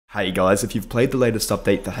Hey guys, if you've played the latest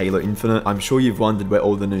update to Halo Infinite, I'm sure you've wondered where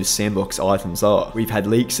all the new sandbox items are. We've had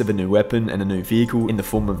leaks of a new weapon and a new vehicle in the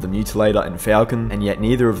form of the Mutilator and Falcon, and yet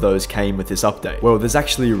neither of those came with this update. Well, there's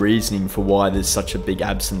actually a reasoning for why there's such a big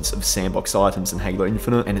absence of sandbox items in Halo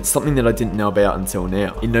Infinite, and it's something that I didn't know about until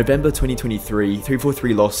now. In November 2023,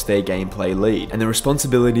 343 lost their gameplay lead, and the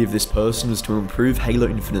responsibility of this person was to improve Halo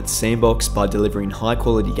Infinite's sandbox by delivering high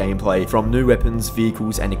quality gameplay from new weapons,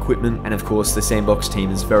 vehicles, and equipment, and of course the sandbox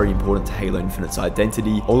team is very important to Halo Infinite's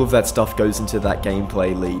identity. All of that stuff goes into that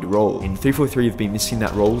gameplay lead role, and 343 have been missing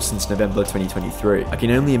that role since November 2023. I can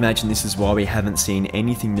only imagine this is why we haven't seen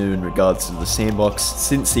anything new in regards to the sandbox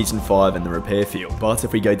since Season 5 and the repair field. But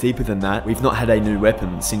if we go deeper than that, we've not had a new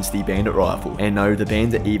weapon since the Bandit Rifle, and no, the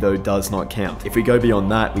Bandit Evo does not count. If we go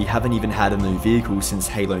beyond that, we haven't even had a new vehicle since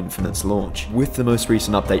Halo Infinite's launch. With the most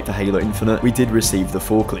recent update for Halo Infinite, we did receive the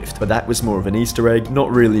forklift, but that was more of an Easter egg, not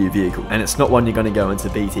really a vehicle, and it's not one you're going to go into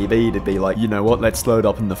BTB to be like, you know what, let's load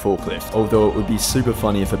up in the forklift. Although it would be super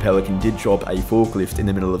funny if a Pelican did drop a forklift in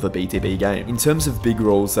the middle of a BTB game. In terms of big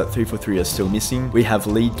roles that 343 are still missing, we have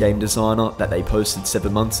lead game designer that they posted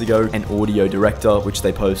 7 months ago, and audio director, which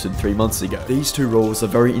they posted 3 months ago. These two roles are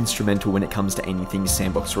very instrumental when it comes to anything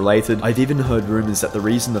sandbox related. I've even heard rumors that the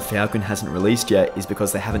reason the Falcon hasn't released yet is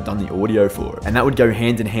because they haven't done the audio for it, and that would go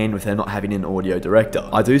hand in hand with them not having an audio director.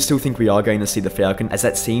 I do still think we are going to see the Falcon, as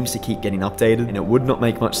that seems to keep getting updated, and it would not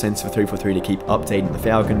make much sense for 343 to keep updating the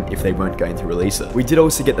Falcon if they weren't going to release it. We did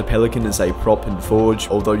also get the Pelican as a prop in Forge,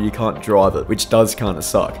 although you can't drive it, which does kinda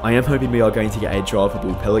suck. I am hoping we are going to get a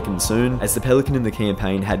drivable Pelican soon, as the Pelican in the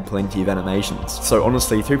campaign had plenty of animations. So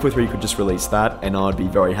honestly, 343 could just release that, and I'd be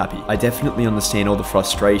very happy. I definitely understand all the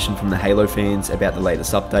frustration from the Halo fans about the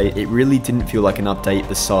latest update. It really didn't feel like an update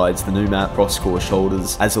besides the new map, cross-core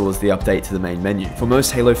shoulders, as well as the update to the main menu. For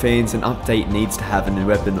most Halo fans, an update needs to have a new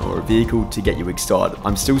weapon or a vehicle to get you excited.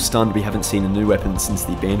 I'm still stunned we haven't seen a new weapon since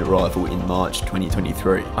the Bandit Rifle in March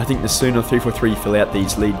 2023. I think the sooner 343 fill out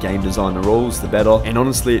these lead game designer roles, the better, and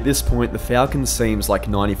honestly at this point the Falcon seems like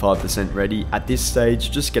 95% ready. At this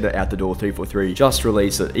stage, just get it out the door, 343, just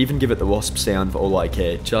release it, even give it the wasp sound for all I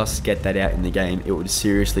care, just get that out in the game. It would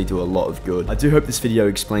seriously do a lot of good. I do hope this video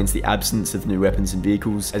explains the absence of new weapons and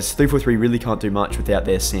vehicles, as 343 really can't do much without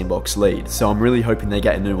their sandbox lead, so I'm really hoping they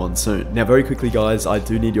get a new one soon. Now very quickly guys, I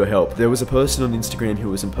do need your help. There was a person on Instagram who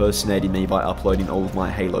was impersonating me by uploading all of my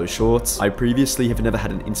Halo shorts. I previously have never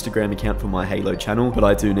had an Instagram account for my Halo channel, but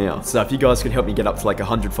I do now. So if you guys could help me get up to like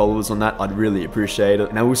 100 followers on that, I'd really appreciate it.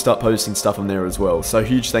 And I will start posting stuff on there as well. So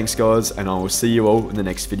huge thanks guys, and I will see you all in the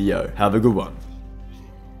next video. Have a good one.